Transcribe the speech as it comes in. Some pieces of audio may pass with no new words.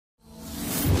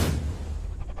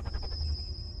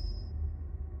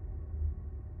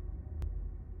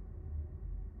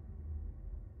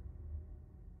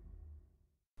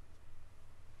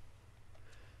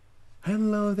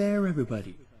Hello there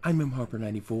everybody, I'm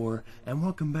Harper94 and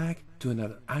welcome back to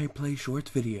another I Play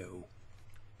Shorts video.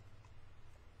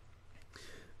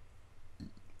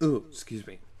 Oh, excuse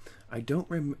me. I don't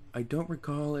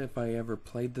recall if I ever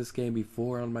played this game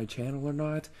before on my channel or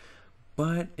not,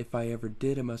 but if I ever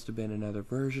did, it must have been another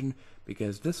version,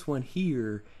 because this one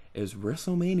here is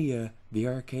Wrestlemania, the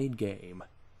arcade game.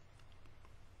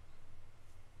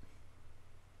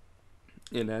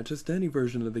 And not just any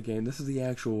version of the game, this is the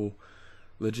actual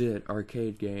legit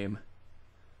arcade game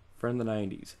from the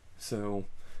 90s. So,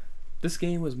 this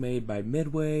game was made by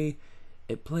Midway.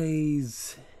 It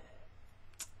plays...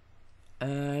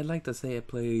 I'd like to say it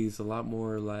plays a lot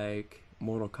more like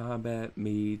Mortal Kombat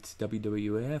meets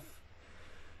WWF,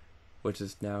 which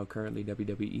is now currently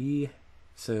WWE.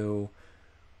 So,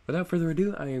 without further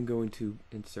ado, I am going to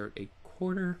insert a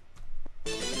quarter,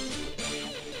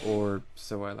 or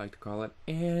so I like to call it,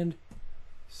 and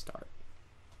start.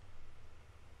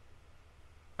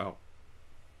 Oh.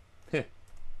 Heh.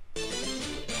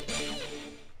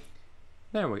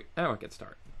 Now we can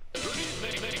start. Good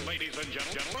evening, ladies and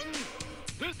gentlemen.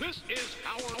 This is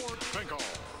our Twinkle.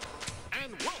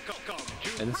 And welcome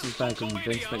to... And this is back when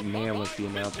Vince McMahon was the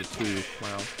announcer too.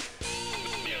 Wow.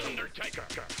 The Undertaker.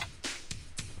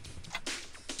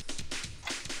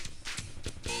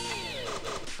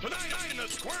 Tonight in the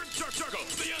squared circle,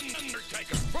 the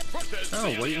Undertaker.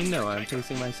 Oh, what do you know? I'm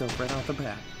chasing myself right off the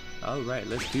bat. Alright,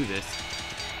 let's do this.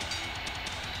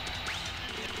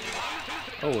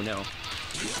 Oh no.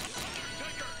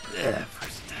 Yeah,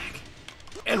 first attack.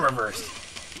 And reverse.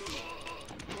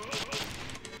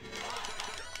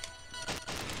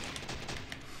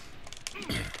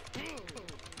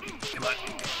 Come on.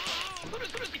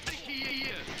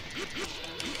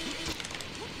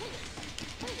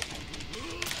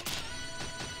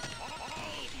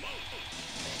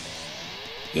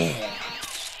 Yeah.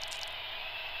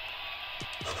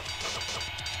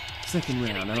 Second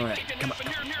round, alright. Come on.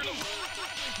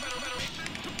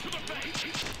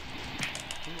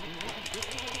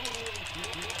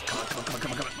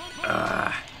 Come on.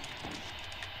 Ah.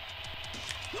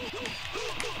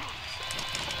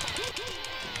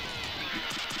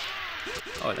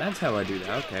 Oh, that's how I do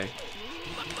that, okay.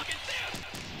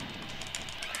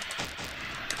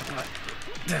 Come on.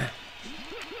 No.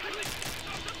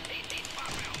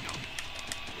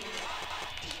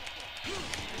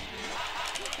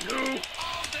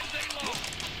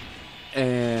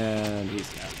 And he's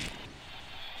got it.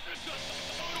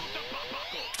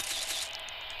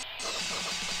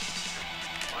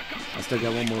 I still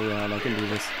got one more round. I can do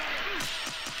this.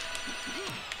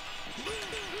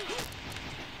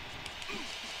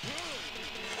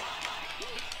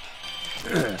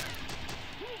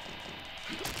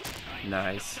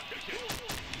 Nice.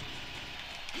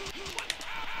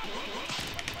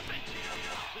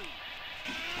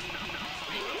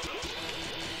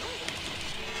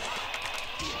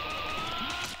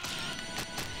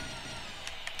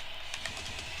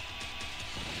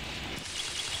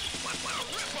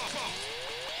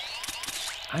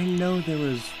 I know there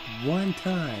was one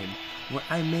time where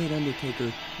I made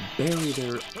Undertaker bury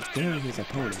his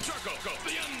opponent.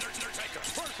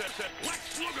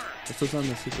 This was on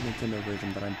the Super Nintendo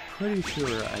version, but I'm pretty sure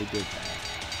I did that.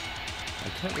 I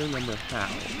can't remember how.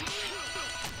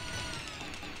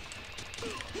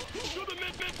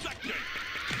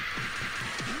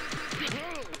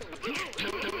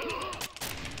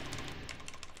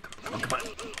 Come on.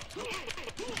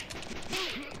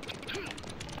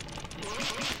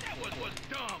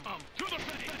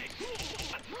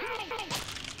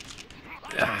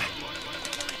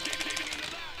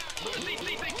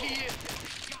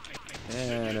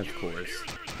 And of course,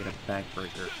 get a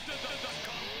backbreaker.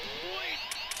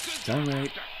 It's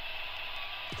alright.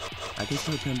 I can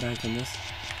still come back from this.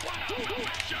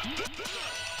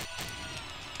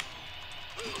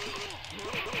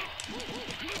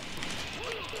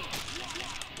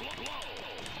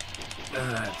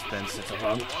 It's been such a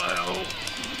long while.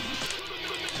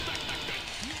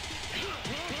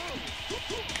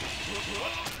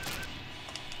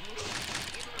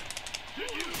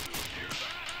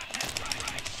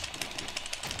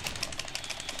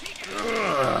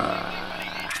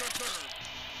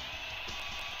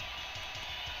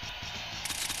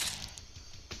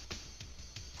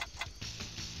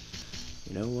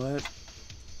 You know what?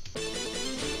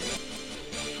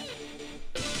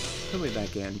 Put me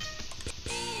back in.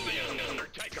 The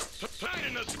Undertaker. Tonight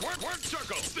in the squared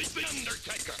circle, the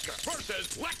Undertaker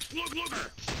versus Lex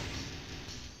Luger.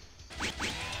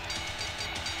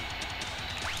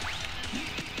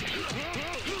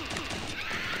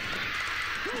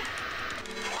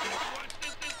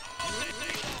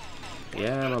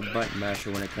 Yeah, I'm a button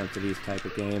masher when it comes to these type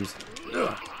of games.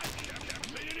 Ugh.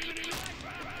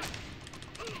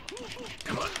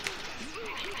 Come on.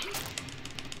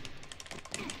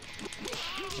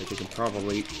 As you can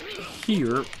probably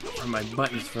hear from my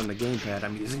buttons from the gamepad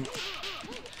I'm using.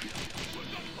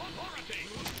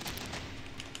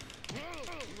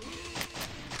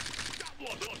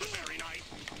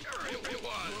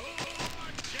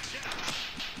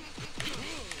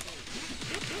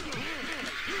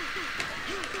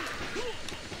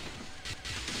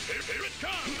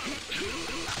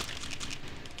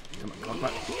 Come on, come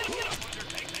on.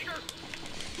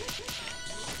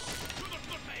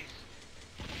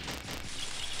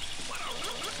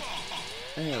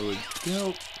 There we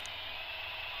go.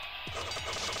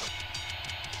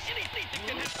 Anything can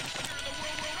happen under the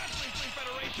World Wrestling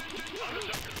Federation.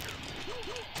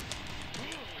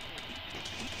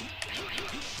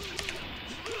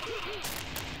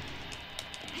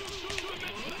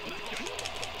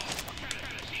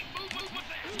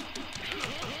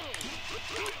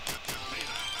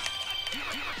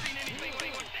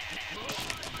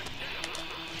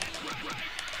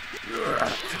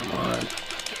 Come on.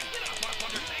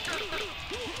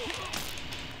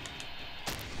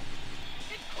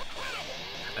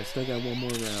 I still got one more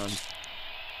round.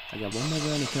 I got one more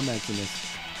round to come back to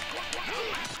this.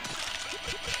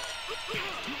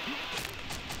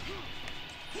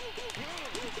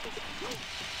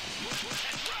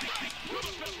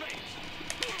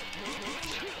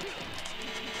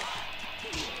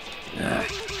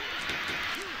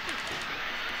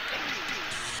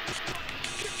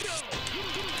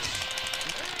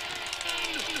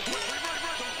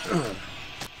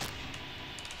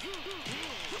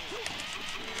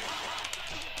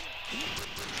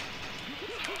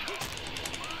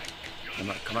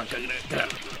 Come on, get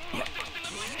up.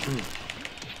 Yeah.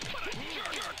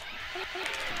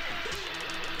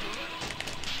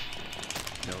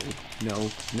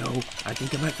 No, I can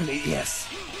come back from the, yes.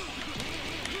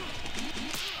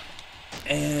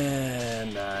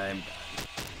 And I'm done.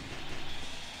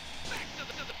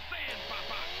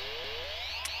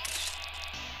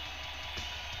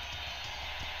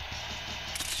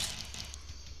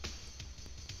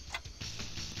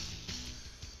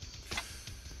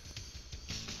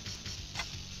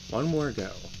 One more go.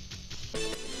 Good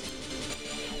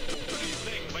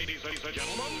evening, ladies and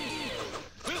gentlemen.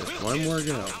 Just one more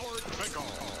go. And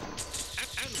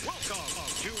welcome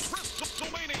to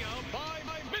WrestleMania by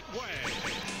Midway.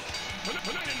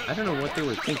 I don't know what they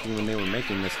were thinking when they were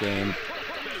making this game.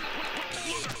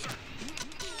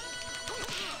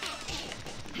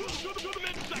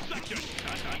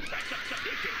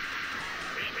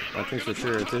 One thing's for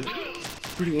sure, it's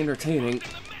pretty entertaining.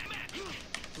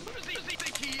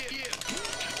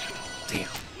 Damn.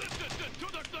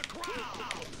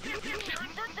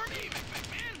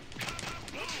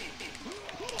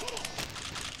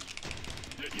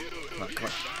 Come on, come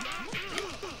on.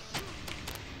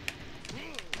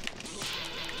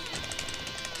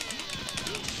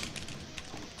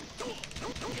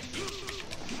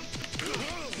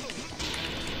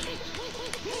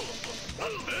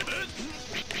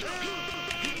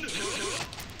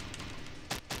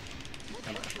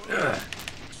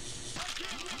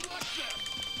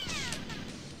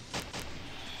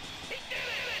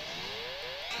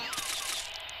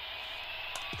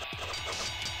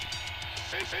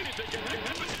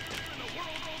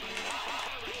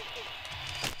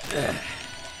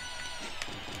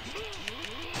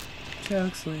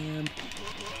 Choke slam.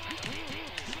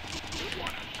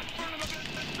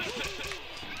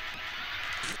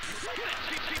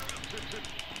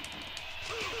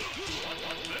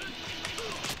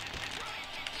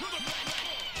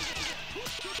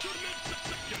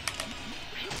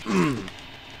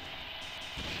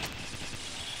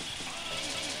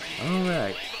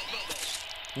 Alright.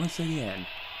 Once again,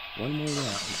 one more round.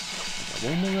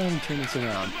 One more round to turn this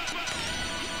around.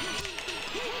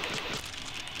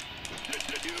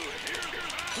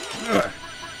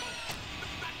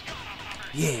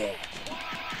 Yeah.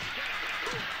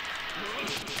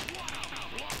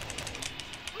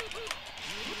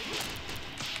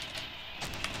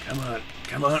 Come on,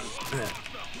 come on.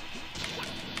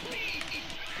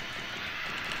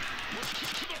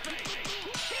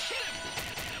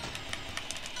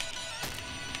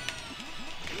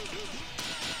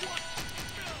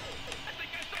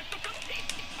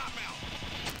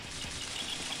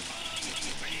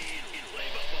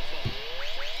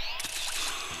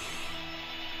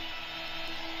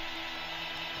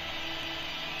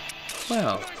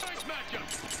 Well,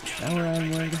 now we're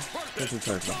onward to the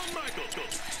circle.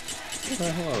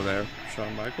 Hello there,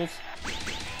 Shawn Michaels.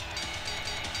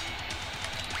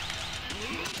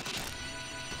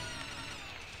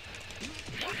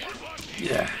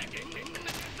 Yeah.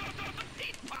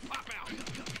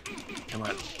 Come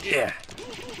on. Yeah.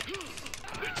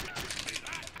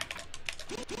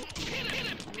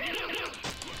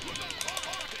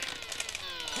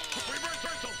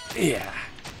 Yeah.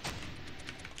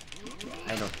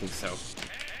 I don't think so.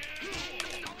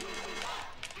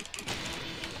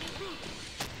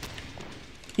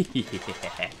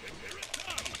 Yeah.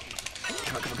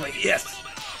 Come on. Yes.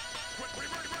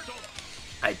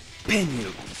 I pin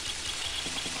you.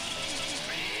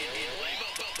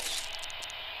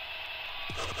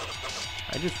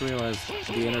 I just realized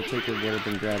the Undertaker would have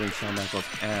been grabbing Shawn Michaels'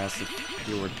 ass if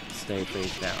he were to stay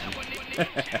face down.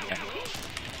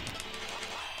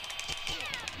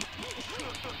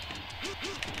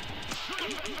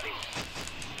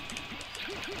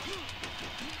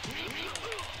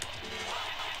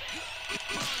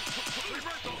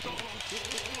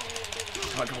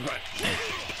 Come on.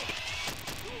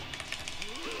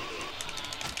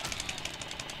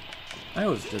 I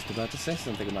was just about to say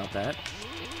something about that.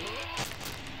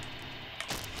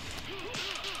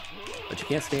 But you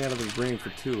can't stay out of the ring for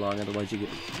too long, otherwise you get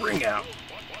ring out.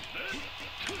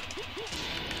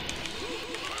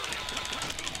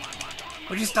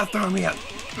 Would you stop throwing me out?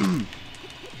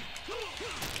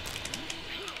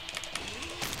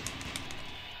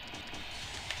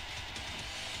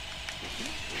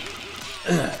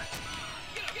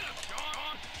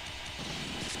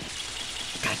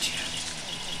 Gotcha.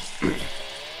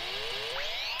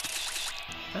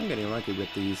 I'm getting lucky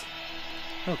with these.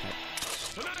 Okay.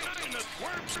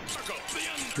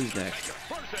 Who's next?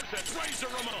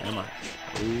 Come on.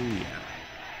 Oh yeah.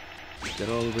 Good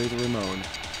old Razor Ramon.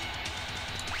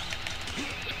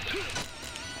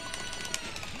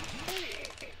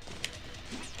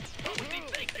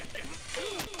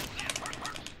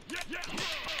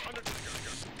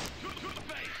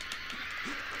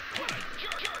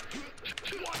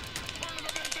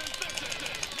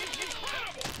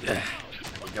 Yeah.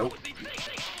 Nope.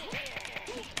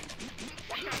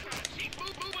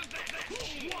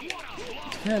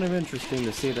 Kind of interesting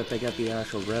to see that they got the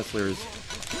actual wrestlers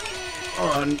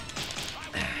on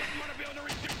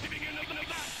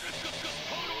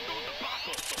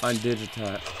on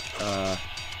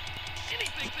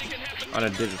a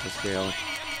digital scale.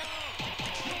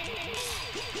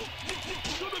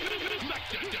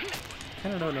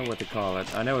 Kind of don't know what to call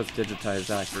it. I know it's digitized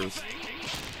actors.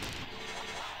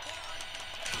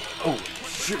 Oh,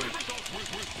 shoot.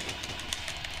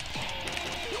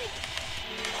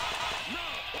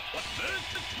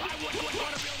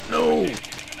 No!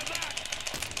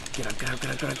 Get up.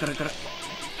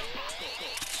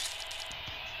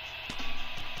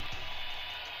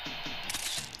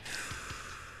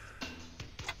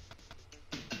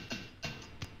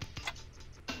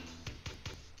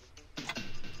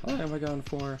 What am I going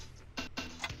for?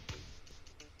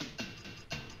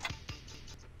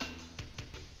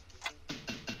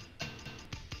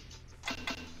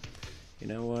 You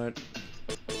know what?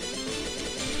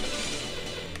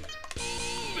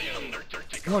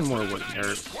 One more wouldn't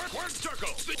hurt.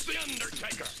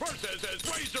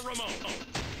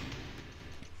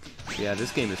 Yeah,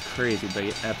 this game is crazy, but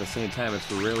at the same time,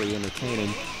 it's really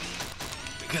entertaining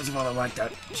because of all the like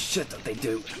that shit that they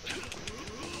do.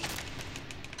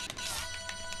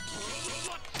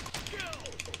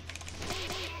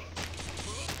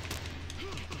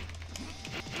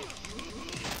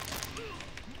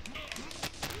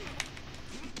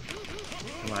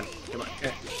 Come on.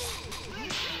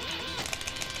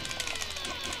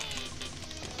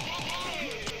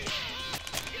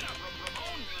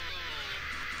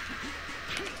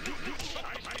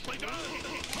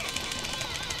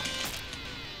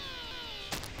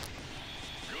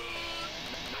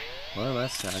 Well,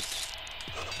 that sucks.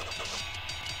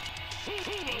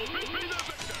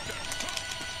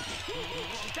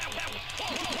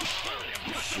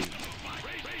 Shoot.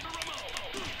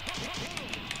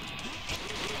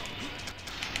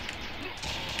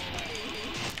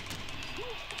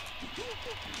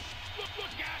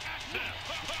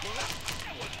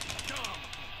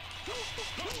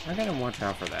 I gotta watch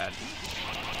out for that.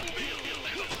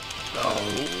 Oh,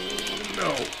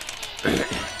 no.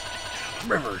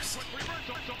 Reverse.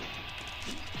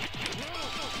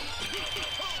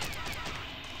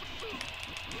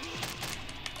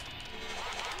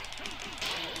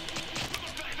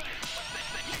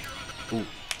 Ooh,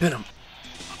 pin him.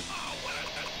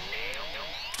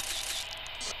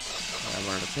 I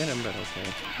wanted to pin him, but okay.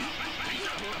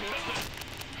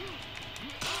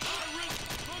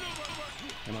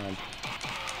 Come on.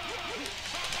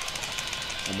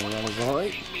 One more round is all I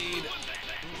need.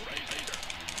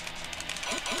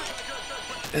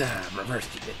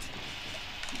 Reversed it.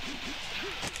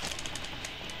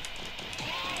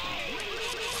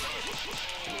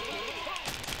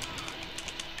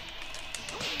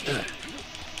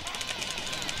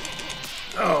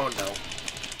 Oh no.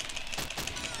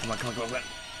 Come on, come on, come on.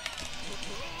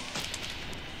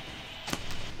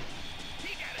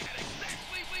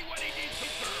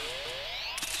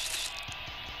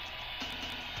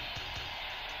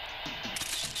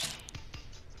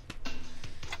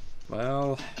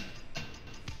 Well,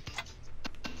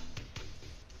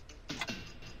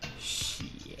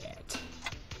 shit.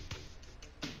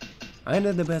 I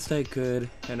did the best I could,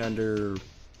 and under,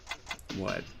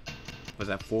 what, was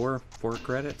that four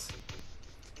credits?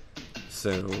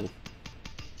 So,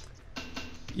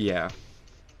 yeah.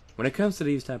 When it comes to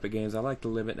these type of games, I like to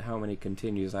limit how many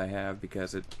continues I have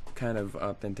because it kind of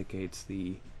authenticates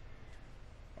the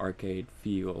arcade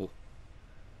feel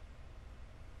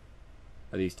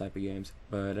of these type of games.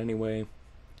 But anyway,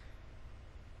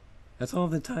 that's all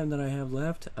the time that I have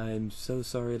left. I'm so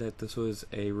sorry that this was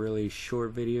a really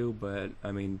short video, but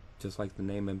I mean, just like the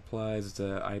name implies,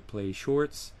 I play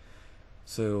shorts.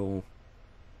 So,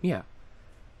 yeah.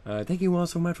 Thank you all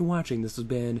so much for watching. This has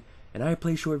been an I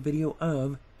Play Short video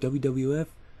of WWF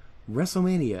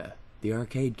Wrestlemania, the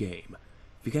arcade game.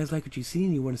 If you guys like what you see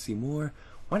and you want to see more,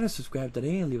 why not subscribe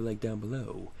today and leave a like down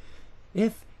below.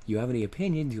 If you have any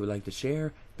opinions you would like to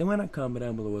share, then why not comment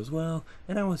down below as well,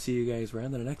 and I will see you guys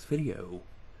around in the next video.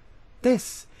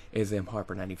 This is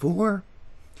MHarper94,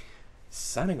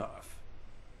 signing off.